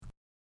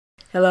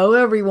Hello,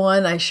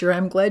 everyone. I sure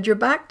am glad you're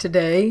back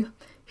today.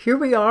 Here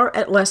we are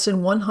at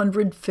lesson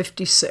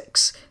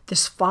 156.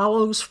 This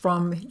follows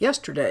from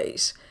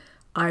yesterday's.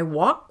 I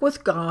walk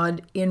with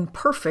God in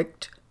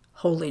perfect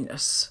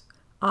holiness.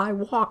 I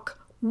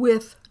walk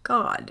with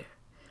God.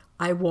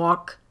 I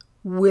walk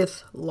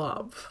with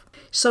love.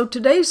 So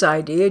today's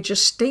idea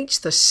just states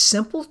the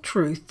simple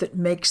truth that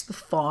makes the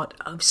thought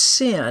of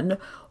sin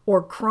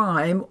or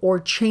crime or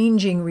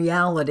changing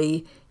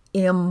reality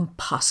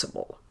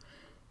impossible.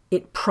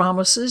 It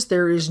promises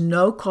there is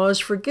no cause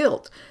for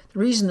guilt. The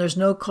reason there's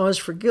no cause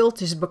for guilt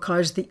is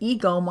because the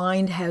ego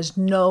mind has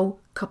no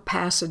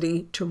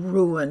capacity to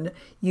ruin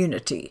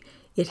unity.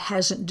 It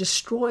hasn't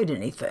destroyed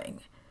anything.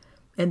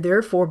 And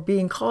therefore,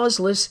 being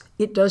causeless,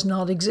 it does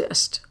not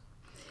exist.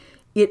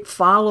 It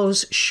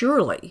follows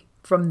surely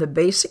from the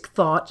basic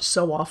thought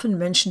so often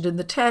mentioned in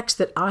the text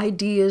that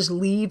ideas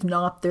leave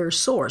not their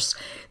source.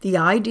 The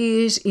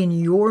ideas in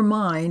your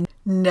mind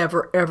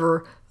never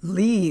ever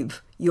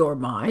leave your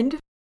mind,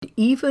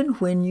 even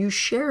when you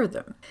share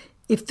them.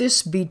 If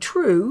this be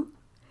true,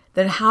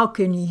 then how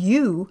can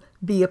you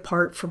be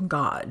apart from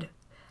God?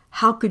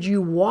 How could you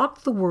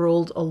walk the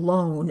world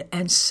alone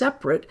and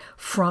separate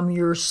from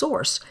your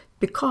source?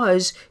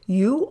 Because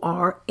you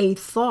are a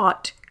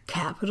thought,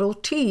 capital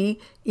T,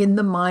 in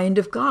the mind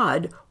of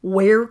God.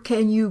 Where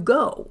can you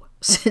go?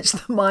 Since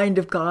the mind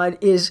of God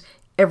is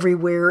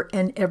everywhere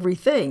and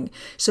everything.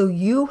 So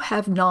you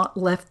have not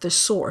left the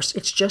source.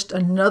 It's just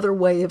another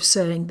way of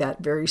saying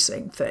that very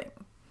same thing.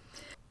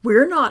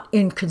 We're not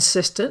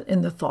inconsistent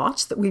in the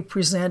thoughts that we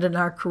present in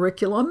our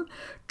curriculum.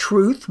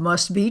 Truth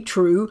must be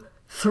true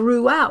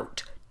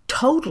throughout,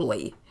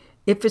 totally,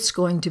 if it's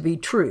going to be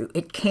true.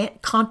 It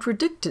can't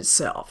contradict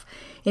itself,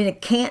 and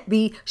it can't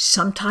be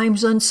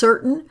sometimes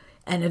uncertain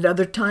and at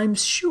other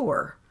times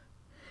sure.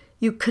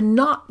 You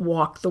cannot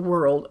walk the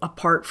world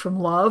apart from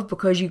love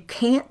because you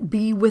can't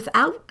be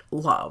without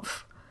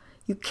love.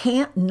 You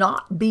can't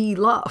not be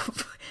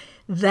love.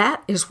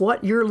 That is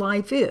what your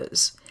life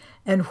is.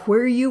 And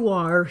where you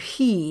are,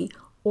 he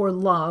or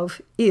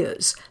love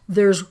is.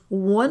 There's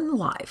one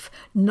life,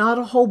 not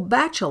a whole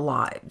batch of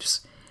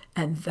lives.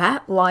 And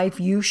that life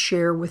you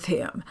share with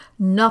him.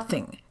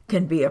 Nothing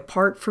can be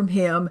apart from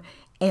him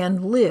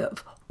and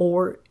live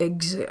or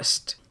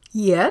exist.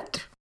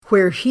 Yet,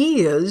 where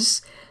he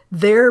is,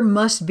 there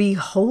must be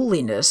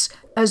holiness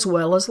as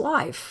well as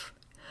life.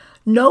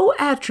 No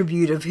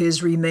attribute of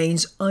his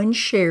remains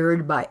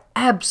unshared by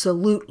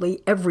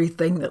absolutely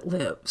everything that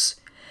lives.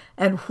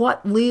 And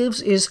what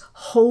lives is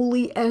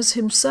holy as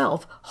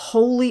himself,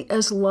 holy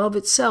as love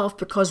itself,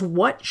 because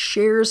what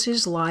shares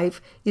his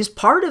life is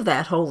part of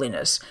that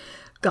holiness.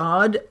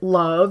 God,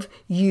 love,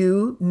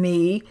 you,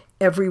 me,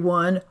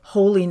 everyone,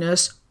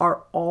 holiness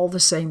are all the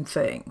same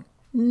thing.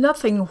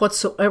 Nothing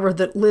whatsoever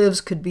that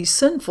lives could be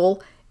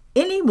sinful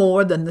any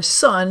more than the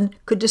sun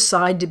could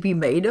decide to be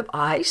made of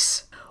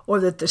ice, or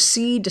that the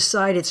sea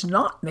decide it's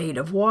not made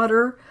of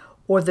water,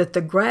 or that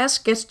the grass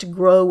gets to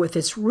grow with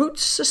its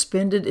roots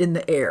suspended in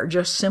the air,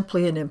 just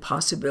simply an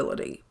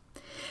impossibility.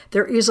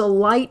 There is a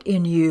light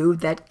in you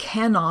that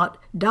cannot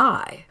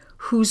die,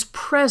 whose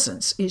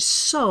presence is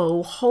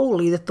so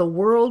holy that the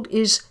world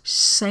is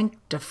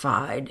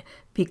sanctified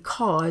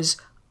because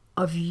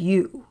of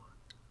you.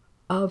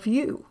 Of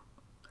you.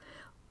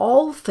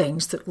 All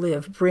things that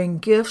live bring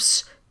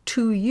gifts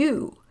to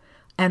you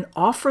and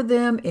offer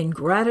them in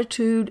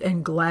gratitude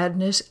and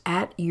gladness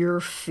at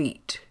your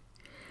feet.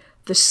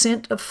 The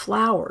scent of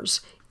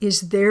flowers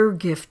is their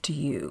gift to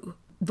you.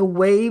 The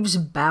waves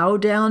bow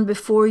down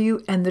before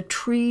you, and the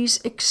trees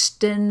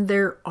extend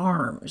their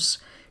arms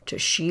to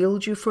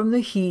shield you from the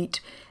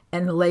heat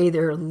and lay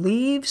their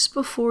leaves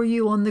before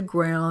you on the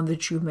ground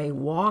that you may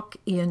walk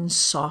in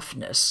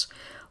softness,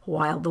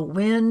 while the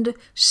wind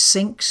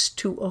sinks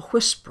to a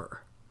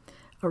whisper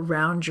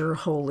around your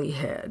holy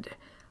head,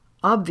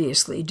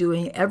 obviously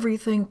doing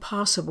everything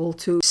possible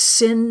to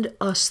send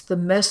us the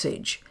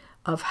message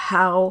of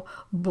how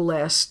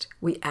blessed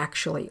we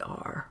actually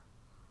are.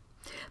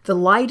 The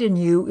light in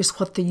you is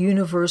what the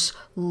universe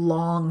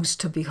longs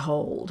to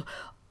behold.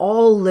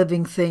 All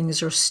living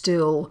things are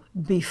still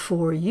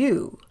before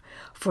you,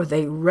 for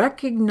they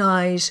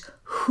recognize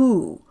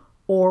who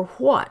or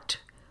what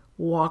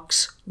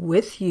walks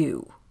with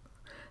you.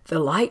 The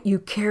light you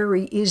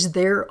carry is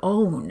their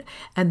own,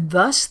 and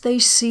thus they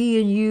see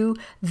in you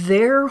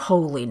their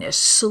holiness,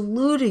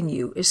 saluting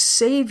you as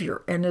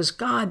Savior and as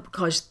God,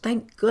 because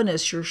thank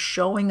goodness you're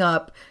showing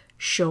up,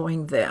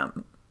 showing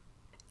them.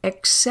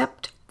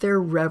 Accept their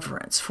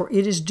reverence, for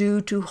it is due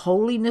to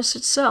holiness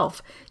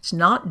itself. It's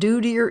not due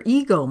to your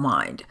ego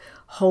mind.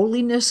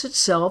 Holiness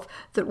itself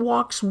that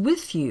walks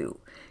with you,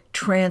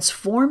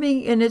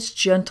 transforming in its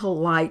gentle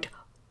light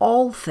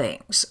all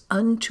things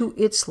unto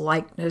its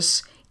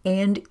likeness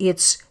and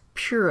its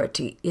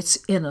purity, its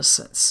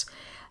innocence.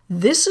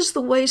 This is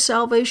the way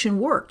salvation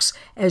works.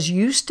 As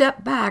you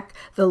step back,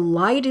 the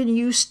light in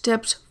you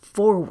steps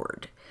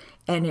forward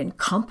and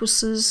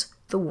encompasses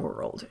the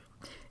world.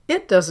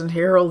 It doesn't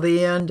herald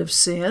the end of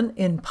sin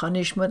in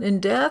punishment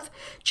and death.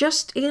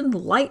 Just in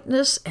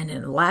lightness and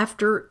in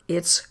laughter,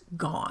 it's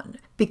gone.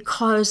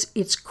 Because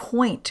its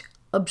quaint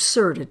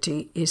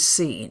absurdity is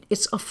seen.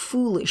 It's a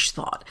foolish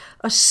thought,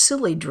 a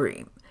silly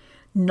dream.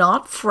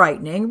 Not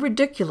frightening,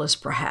 ridiculous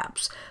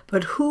perhaps,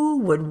 but who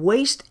would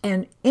waste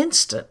an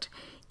instant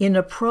in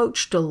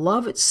approach to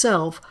love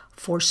itself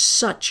for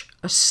such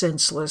a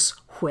senseless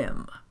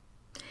whim?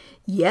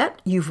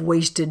 Yet you've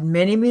wasted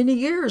many, many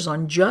years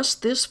on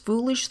just this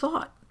foolish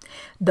thought.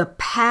 The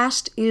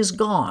past is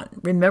gone.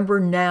 Remember,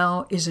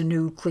 now is a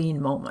new,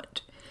 clean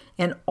moment,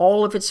 and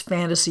all of its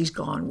fantasies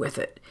gone with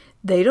it.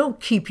 They don't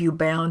keep you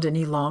bound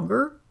any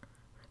longer.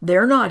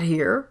 They're not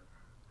here.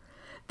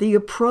 The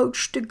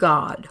approach to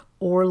God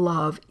or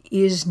love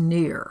is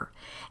near,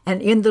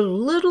 and in the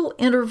little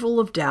interval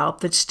of doubt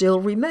that still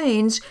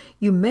remains,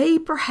 you may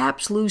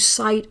perhaps lose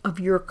sight of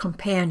your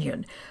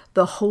companion,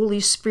 the Holy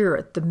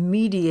Spirit, the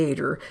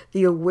mediator,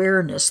 the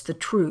awareness, the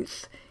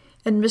truth,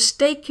 and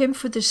mistake him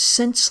for the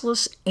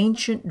senseless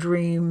ancient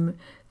dream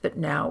that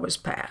now is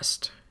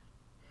past.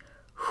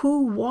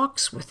 Who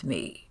walks with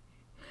me?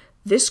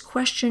 This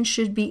question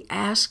should be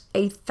asked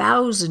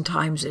 1,000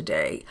 times a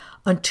day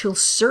until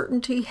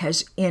certainty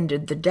has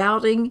ended the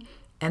doubting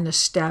and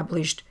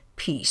established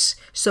peace.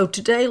 So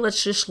today,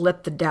 let's just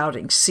let the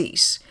doubting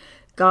cease.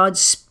 God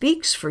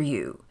speaks for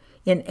you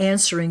in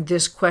answering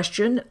this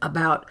question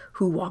about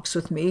who walks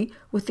with me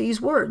with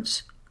these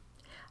words.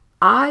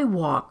 I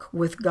walk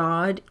with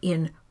God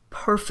in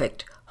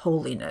perfect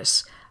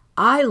holiness.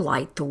 I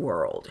light the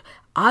world.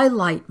 I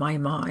light my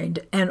mind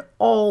and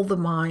all the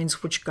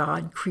minds which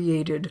God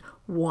created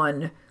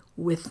one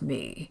with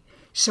me.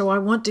 So I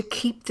want to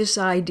keep this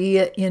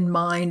idea in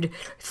mind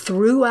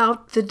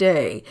throughout the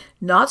day.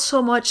 Not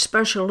so much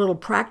special little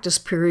practice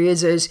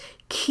periods as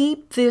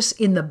keep this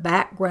in the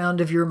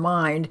background of your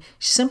mind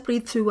simply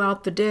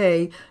throughout the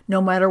day,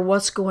 no matter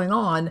what's going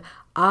on.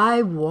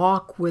 I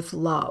walk with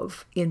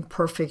love in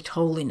perfect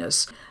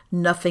holiness.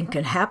 Nothing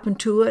can happen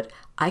to it.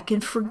 I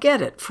can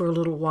forget it for a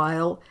little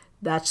while.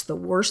 That's the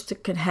worst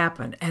that can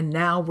happen. And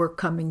now we're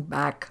coming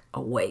back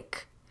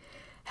awake.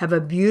 Have a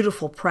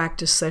beautiful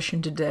practice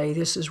session today.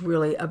 This is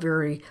really a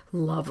very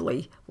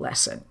lovely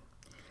lesson.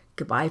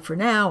 Goodbye for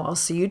now. I'll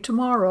see you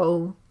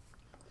tomorrow.